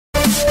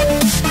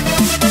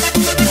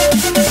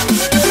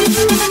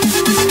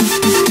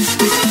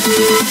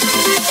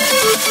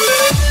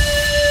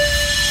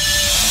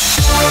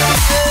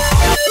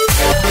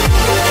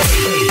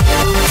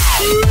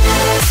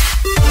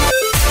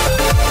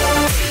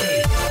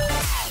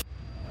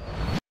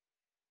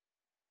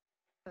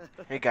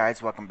Hey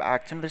guys, welcome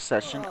back to another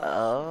session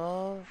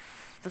of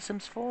The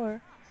Sims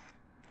 4.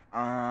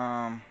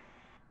 Um,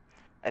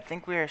 I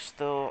think we are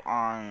still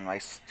on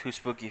like Too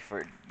Spooky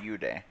for You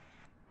Day,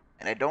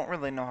 and I don't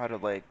really know how to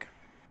like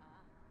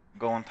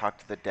go and talk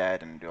to the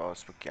dead and do all the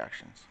spooky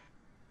actions.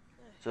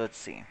 So let's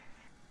see.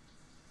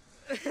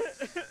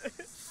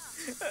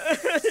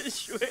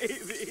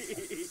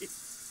 Schwaby.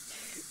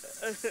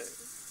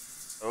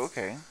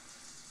 Okay,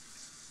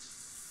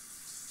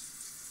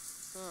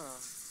 Huh.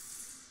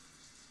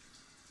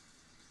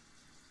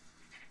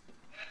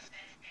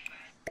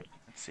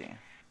 let's see.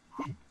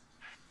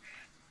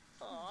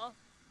 Aw.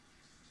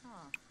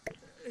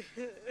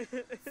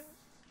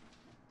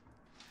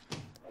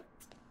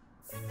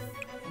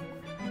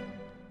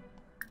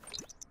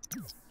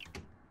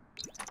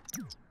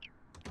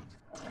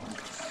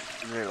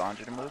 Is there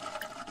laundry to move?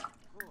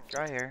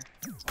 Dry here.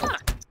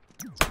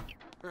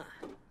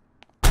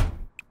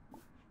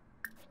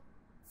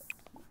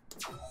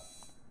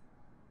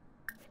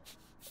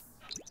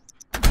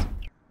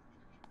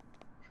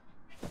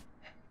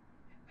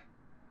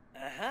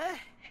 Uh-huh.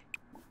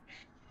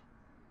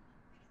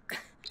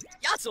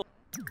 Yassel.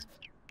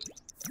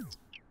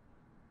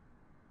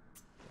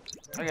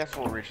 I guess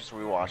we'll reach this.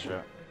 We wash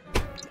it.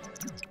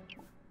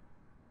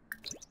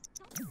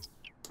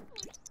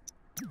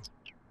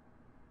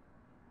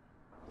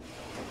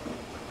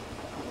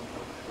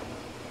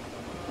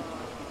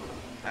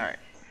 All right.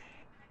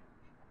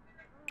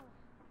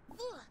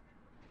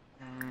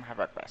 Have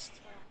breakfast.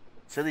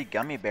 Silly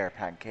gummy bear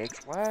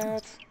pancakes.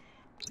 What?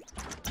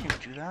 Can you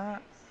do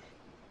that?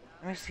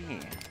 Let me see. How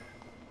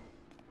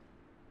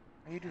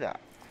do you do that?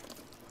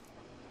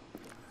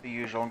 The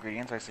usual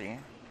ingredients I see.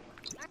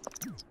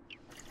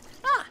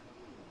 Ah.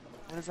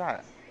 What is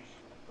that?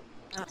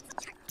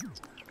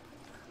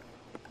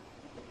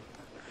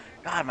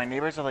 God, my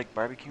neighbors are like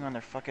barbecuing on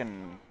their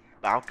fucking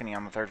balcony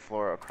on the third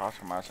floor across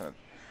from us, and it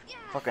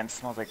fucking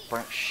smells like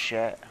burnt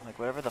shit. Like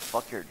whatever the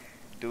fuck you're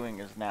doing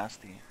is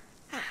nasty.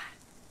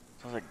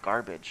 Smells like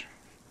garbage.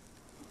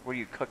 What are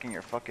you cooking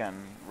your fucking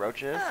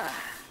roaches?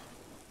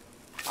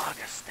 Fuck,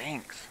 it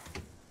stinks.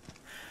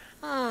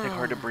 It's like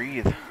hard to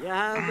breathe.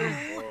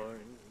 Yeah,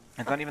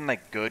 It's not even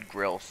like good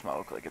grill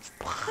smoke. Like it's.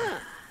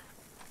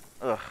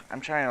 Ugh. I'm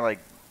trying to like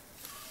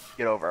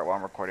get over it while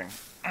I'm recording.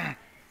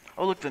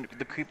 Oh look,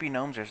 the creepy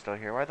gnomes are still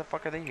here. Why the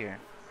fuck are they here?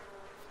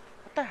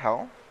 What the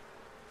hell?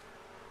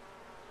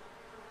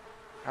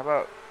 How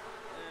about...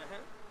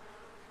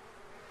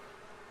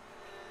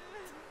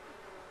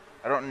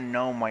 I don't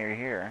know why you're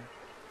here.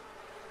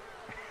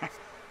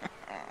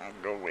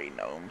 Go away,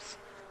 gnomes.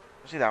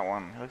 See that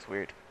one. It looks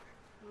weird.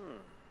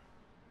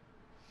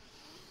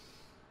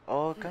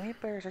 Oh, gummy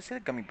bears. I see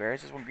the gummy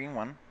bears. There's one green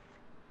one.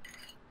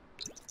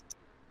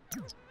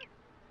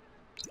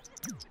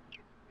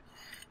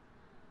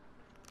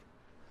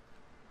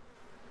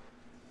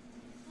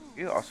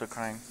 You also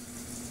crying.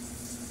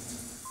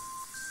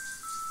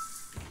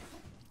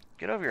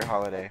 Get over your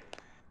holiday.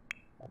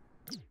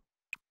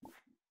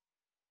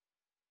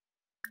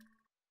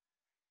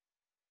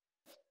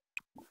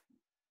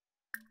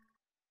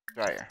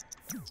 Dryer.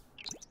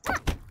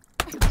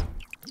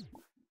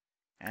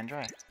 And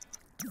dry.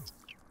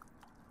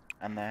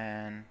 And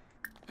then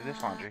do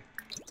this laundry.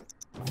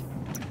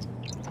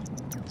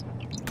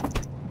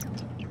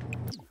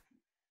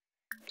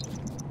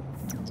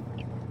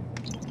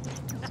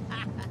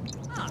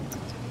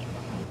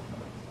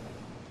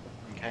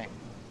 Okay.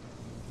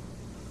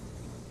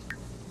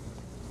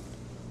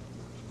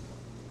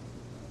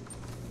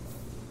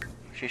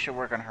 She should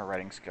work on her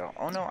writing skill.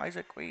 Oh no,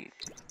 Isaac, wait.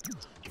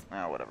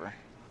 Ah, whatever.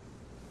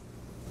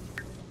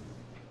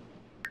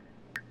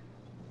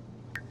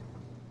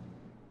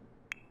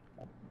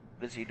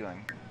 What is he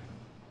doing?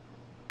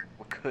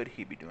 What could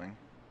he be doing?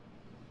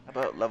 How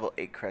about level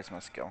 8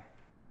 charisma skill?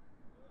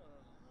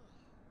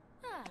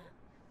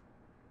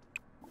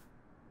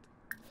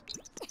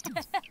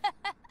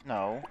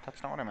 No,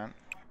 that's not what I meant.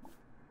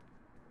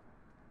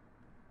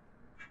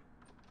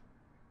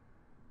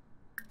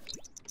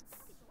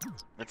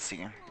 Let's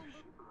see.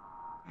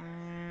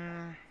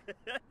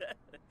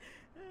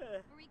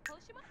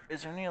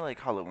 Is there any like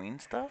Halloween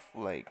stuff?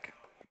 Like,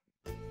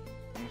 let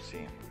me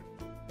see.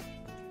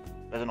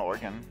 There's an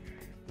organ.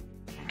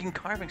 Fucking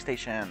carving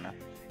station.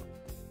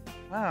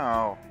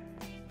 Wow.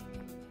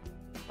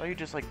 Oh, you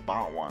just like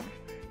bought one.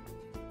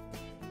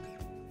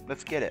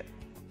 Let's get it.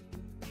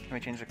 Can we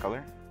change the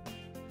color?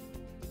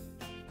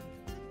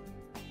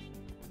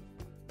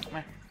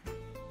 Meh.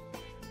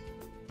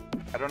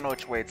 I don't know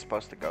which way it's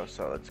supposed to go,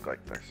 so let's go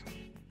like this.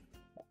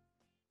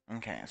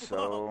 Okay,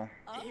 so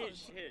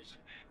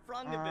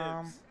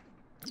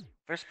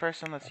first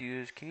person, let's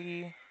use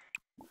Katie.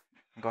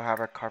 Go have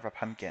her carve a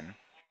pumpkin.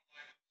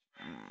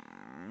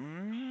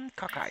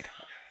 Cockeyed.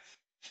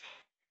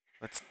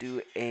 Let's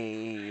do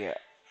a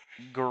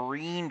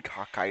green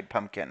cockeyed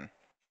pumpkin.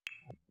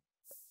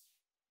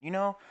 You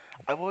know,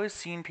 I've always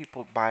seen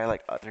people buy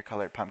like other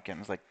colored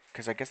pumpkins, like,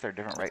 because I guess they're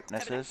different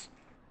ripenesses.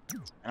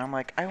 And I'm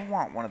like, I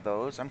want one of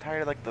those. I'm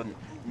tired of like the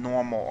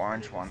normal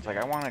orange ones. Like,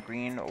 I want a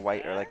green, a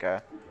white, or like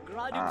a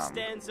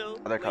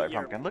other colored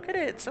pumpkin. Look at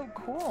it, it's so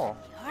cool.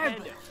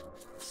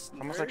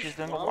 Almost like she's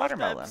doing a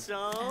watermelon. She's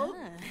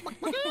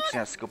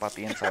gonna scoop out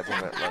the insides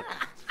of it, look.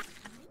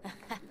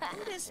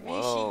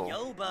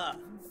 Whoa.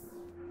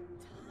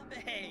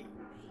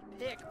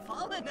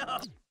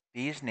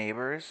 These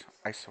neighbors,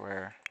 I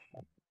swear.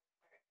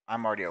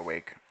 I'm already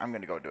awake. I'm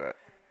gonna go do it.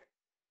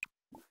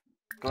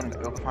 Go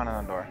find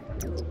another door.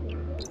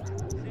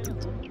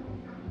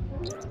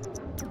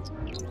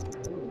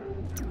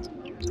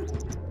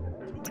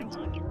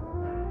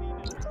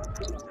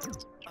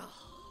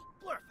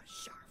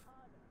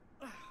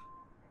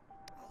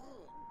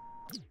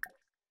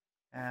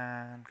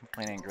 And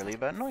complain angrily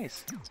about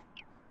noise.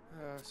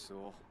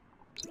 So.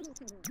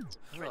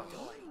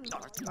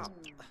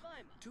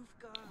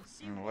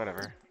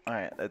 Whatever.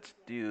 Alright, let's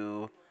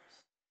do...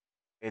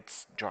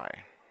 It's dry.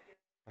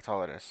 That's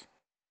all it is.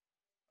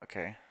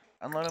 Okay.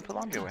 Unload and put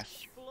laundry away.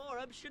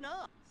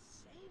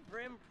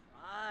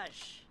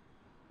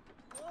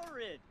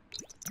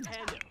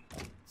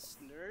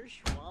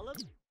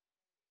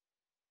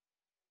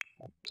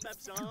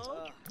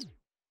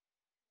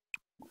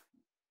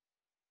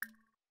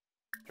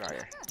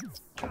 Dryer.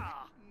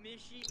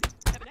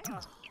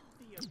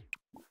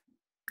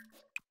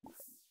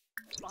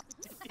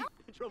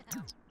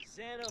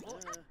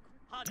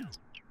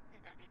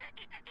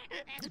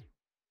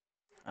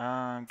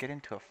 Get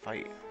into a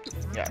fight.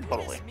 Yeah,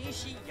 totally.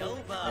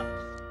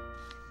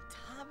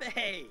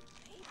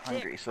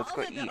 Hungry, so let's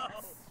go eat.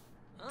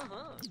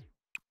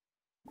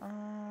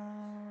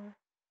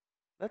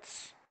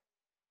 Let's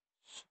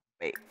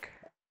bake.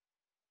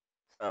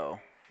 Oh.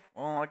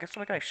 Well, I guess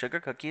we're like sugar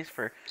cookies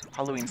for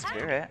Halloween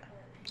spirit.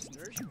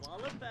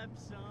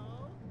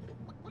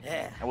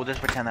 And we'll just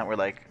pretend that we're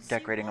like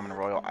decorating them in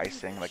royal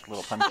icing, like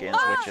little pumpkins,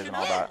 witches, and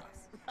all that.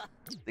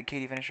 Did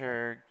Katie finish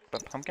her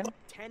pumpkin?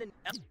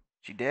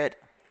 She did.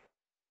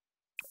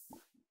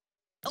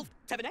 Put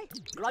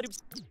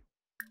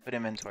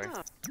inventory.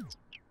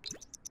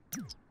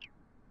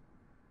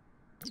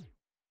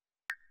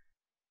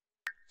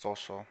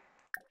 Social.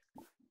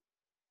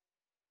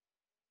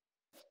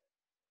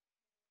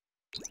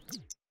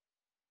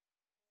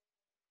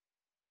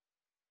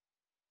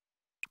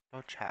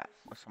 Go chat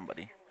with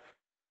somebody.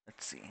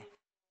 Let's see.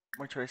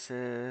 More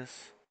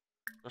choices.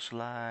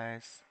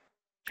 Socialize.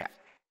 Chat.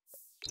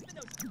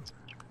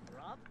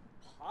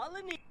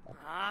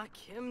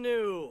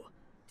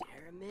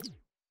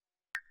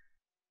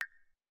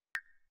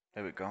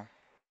 There we go.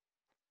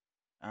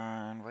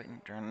 And wait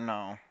and turn.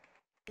 No.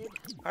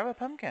 Carve a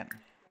pumpkin.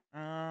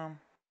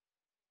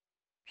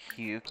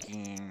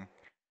 Puking.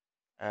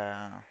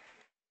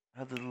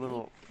 Have the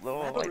little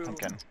white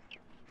pumpkin.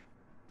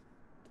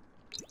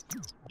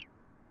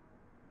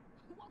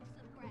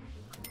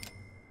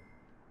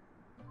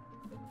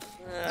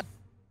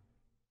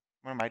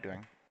 What am I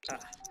doing?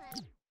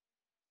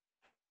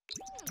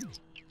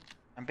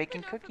 I'm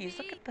baking cookies.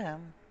 Look at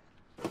them.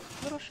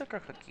 Little sugar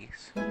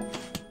cookies.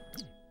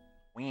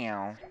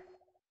 Wow.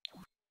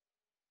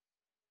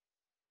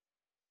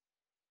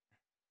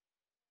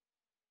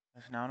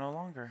 It's now no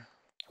longer.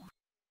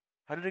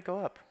 How did it go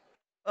up?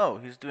 Oh,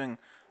 he's doing...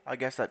 I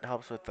guess that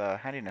helps with the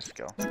handiness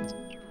skill.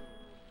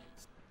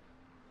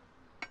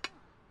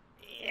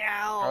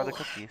 How are the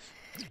cookies?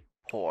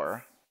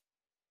 Poor.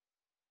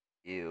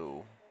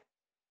 Ew.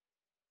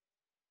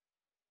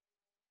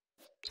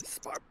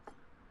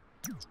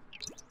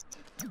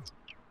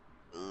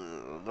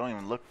 Ugh, don't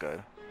even look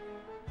good.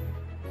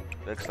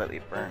 They look slightly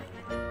burnt.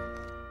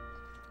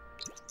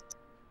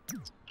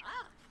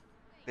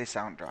 They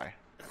sound dry.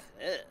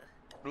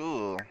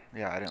 Ooh,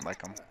 yeah, I didn't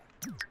like them.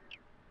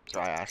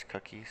 Dry ass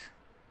cookies.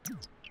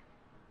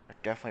 I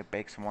definitely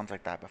baked some ones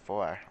like that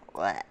before.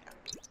 Blech.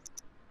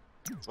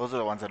 Those are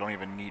the ones that don't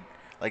even need,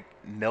 like,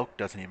 milk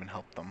doesn't even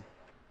help them.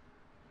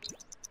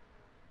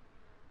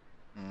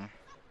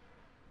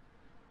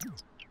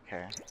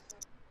 Okay.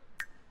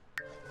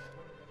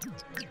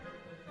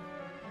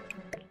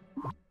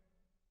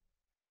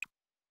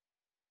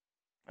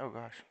 Oh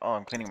gosh. Oh,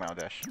 I'm cleaning my own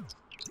dish.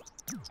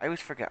 I always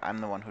forget I'm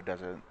the one who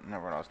does it and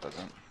everyone else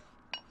doesn't.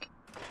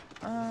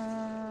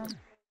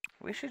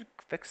 We should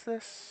fix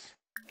this.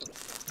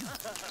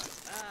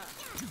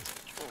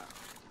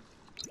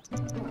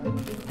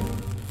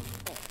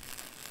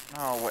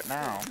 Oh, what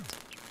now?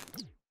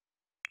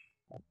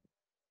 Are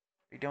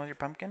you done with your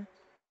pumpkin?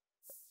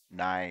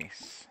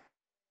 Nice.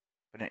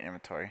 Put it in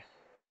inventory.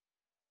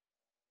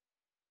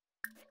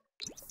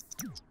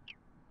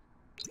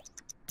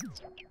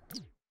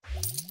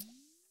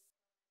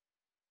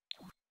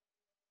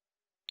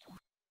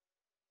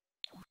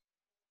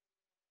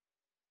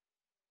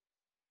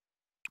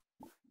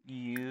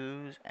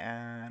 Use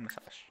and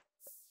massage.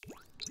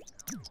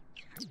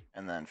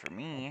 And then for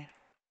me,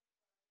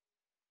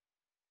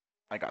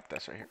 I got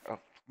this right here. Oh,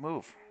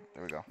 move.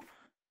 There we go.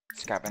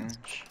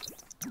 Scavenge.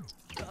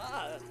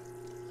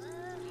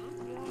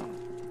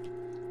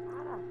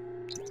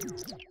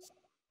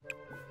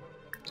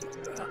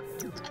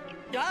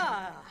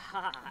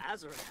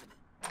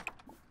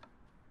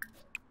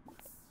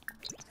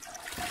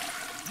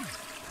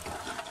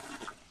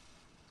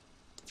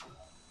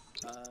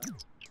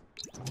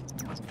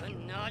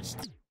 Let's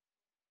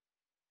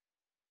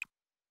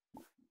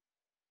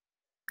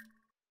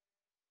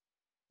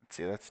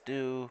see. Let's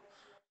do.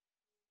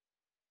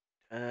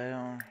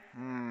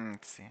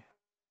 Let's see.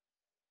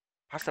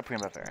 Pasta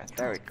primavera.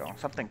 There we go.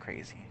 Something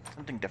crazy.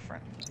 Something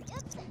different.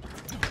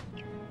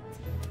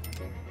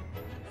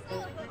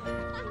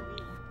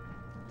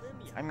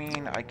 I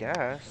mean, I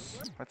guess.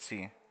 Let's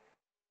see.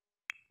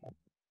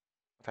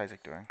 What's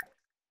Isaac doing?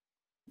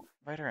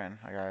 Invite her in,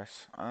 I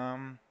guess.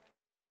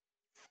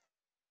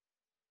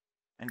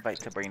 Invite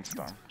to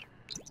brainstorm.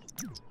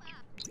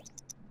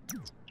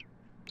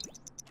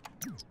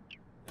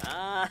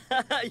 Ah,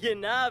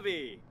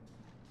 Yanabi.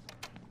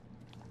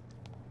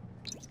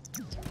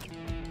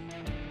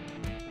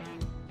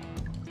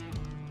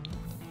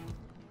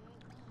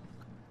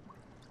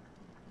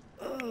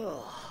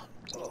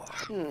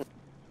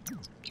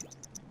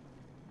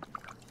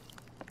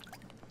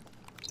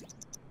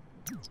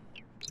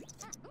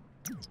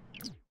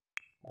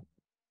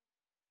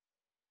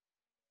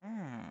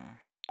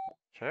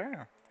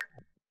 Sure.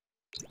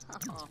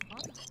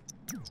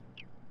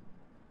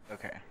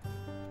 Okay.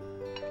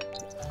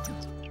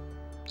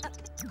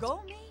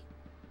 Go me?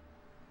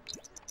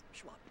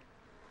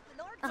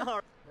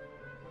 Lord.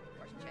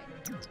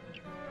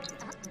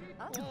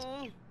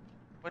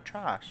 What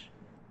trash?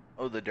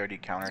 Oh, the dirty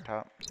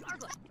countertop.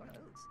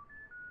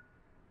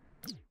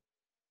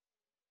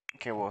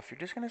 Okay, well, if you're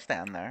just gonna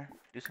stand there,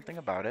 do something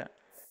about it,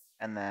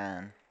 and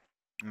then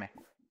meh.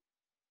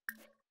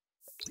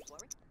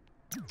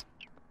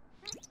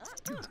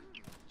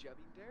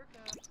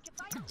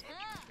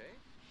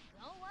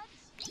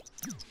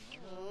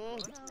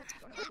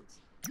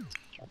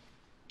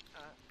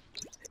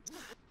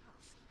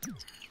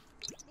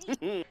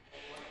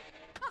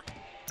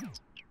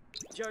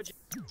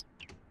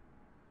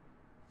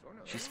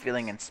 She's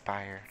feeling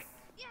inspired.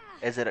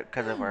 Is it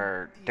because of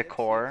our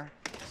decor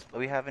that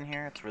we have in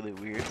here? It's really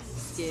weird.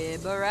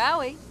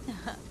 Skibarawi.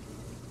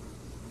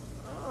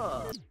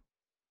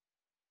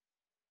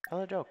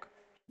 Tell a joke.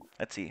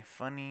 Let's see.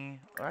 Funny,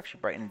 or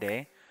actually brighten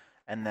day,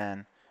 and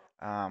then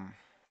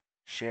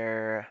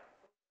share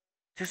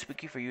too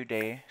spooky for you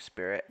day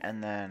spirit,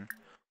 and then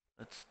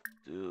let's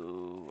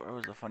do. Where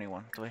was the funny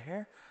one? Do I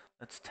hear?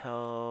 Let's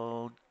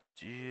tell.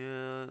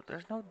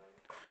 There's no.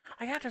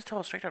 I can't just tell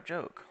a straight up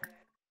joke.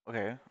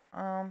 Okay.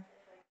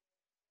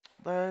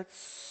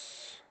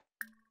 Let's.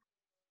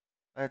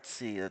 Let's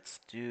see. Let's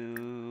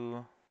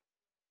do.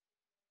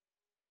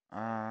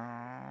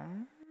 I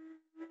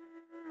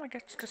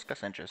guess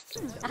discuss interests.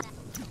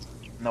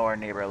 Know our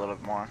neighbor a little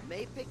bit more.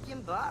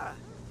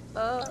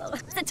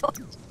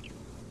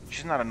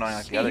 She's not annoying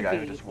like the other guy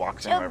who just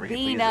walks in wherever he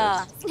pleases.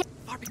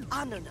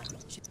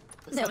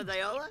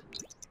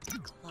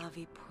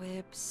 Clavi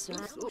quips.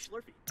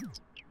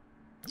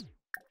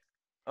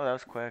 Oh, that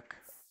was quick.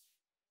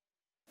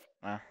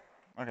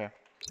 Okay.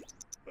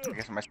 I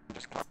guess I might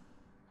just.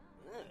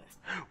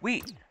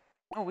 Wait!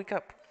 Oh, wake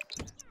up.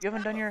 You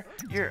haven't done your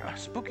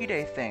spooky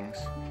day things.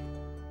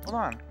 Hold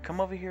on.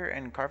 Come over here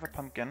and carve a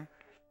pumpkin.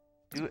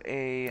 Do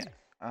a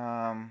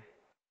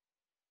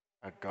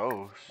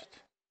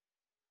ghost.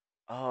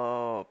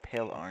 Oh,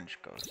 pale orange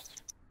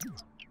ghost.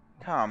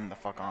 Come the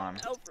fuck on.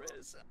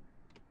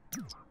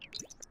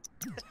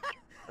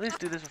 At least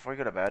do this before you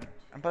go to bed.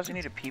 And plus you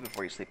need to pee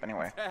before you sleep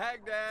anyway.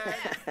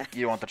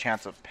 You don't want the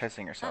chance of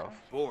pissing yourself.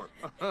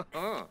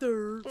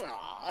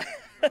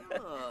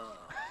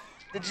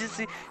 Did you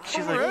see?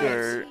 She's like,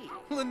 "Dirt."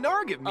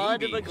 Lenarga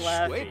Onto me the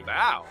glass. Sweet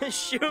bow.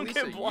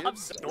 Shunkin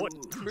blobs.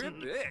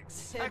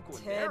 Cribix.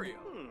 Equinario.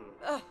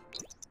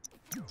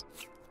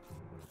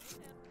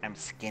 I'm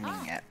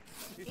skinning it.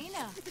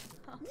 Ina.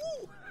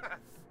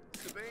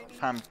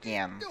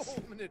 Pumpkins.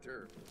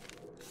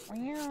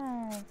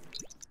 Meow.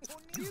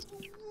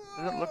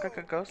 Doesn't look like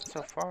a ghost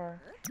so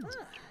far.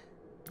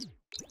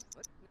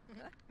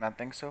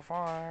 Nothing so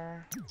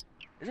far.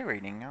 Is it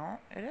raining out?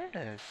 It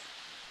is.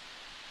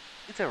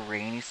 It's a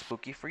rainy,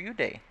 spooky for you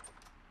day.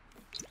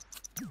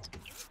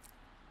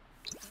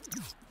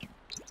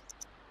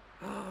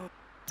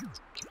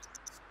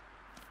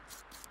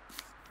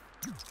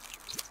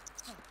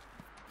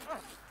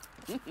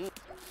 This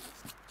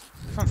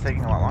one's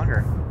taking a lot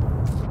longer.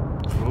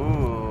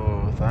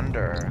 Ooh,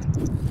 thunder.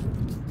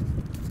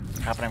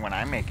 Happening when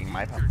I'm making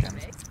my pumpkin.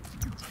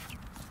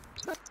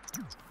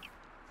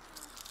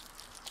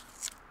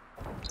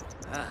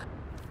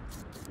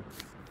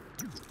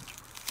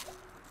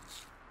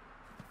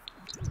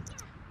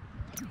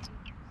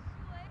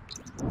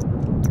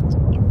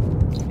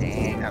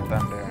 Dang, that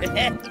thunder.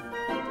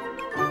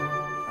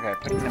 Okay,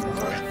 put it in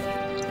inventory.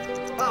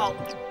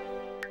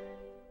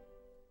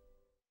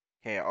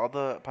 Okay, all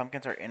the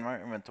pumpkins are in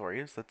our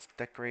inventories. Let's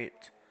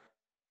decorate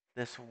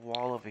this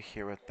wall over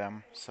here with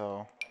them.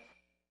 So,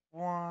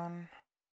 1,